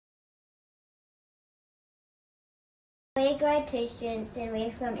We're grade 2 students and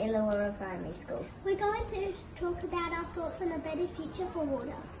we're from Illawarra Primary School. We're going to talk about our thoughts on a better future for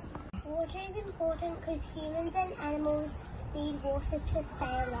water. Water is important because humans and animals need water to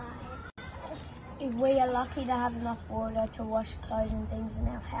stay alive. We are lucky to have enough water to wash clothes and things in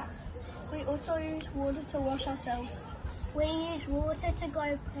our house. We also use water to wash ourselves. We use water to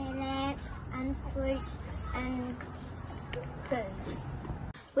grow plants and fruits and food.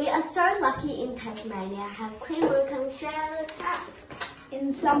 We are so lucky in Tasmania to have clean water coming straight out of the tap.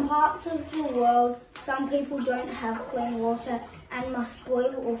 In some parts of the world, some people don't have clean water and must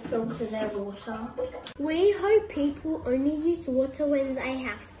boil or filter their water. We hope people only use water when they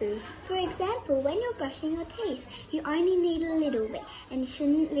have to. For example, when you're brushing your teeth, you only need a little bit and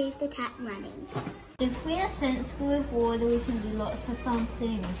shouldn't leave the tap running. If we are sensible with water, we can do lots of fun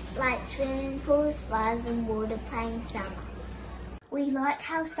things, like swimming pools, spas and water playing summer. We like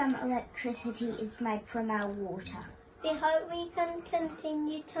how some electricity is made from our water. We hope we can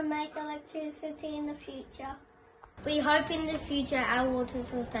continue to make electricity in the future. We hope in the future our waters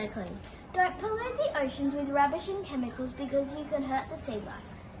will stay clean. Don't pollute the oceans with rubbish and chemicals because you can hurt the sea life.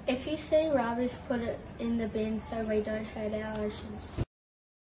 If you see rubbish, put it in the bin so we don't hurt our oceans.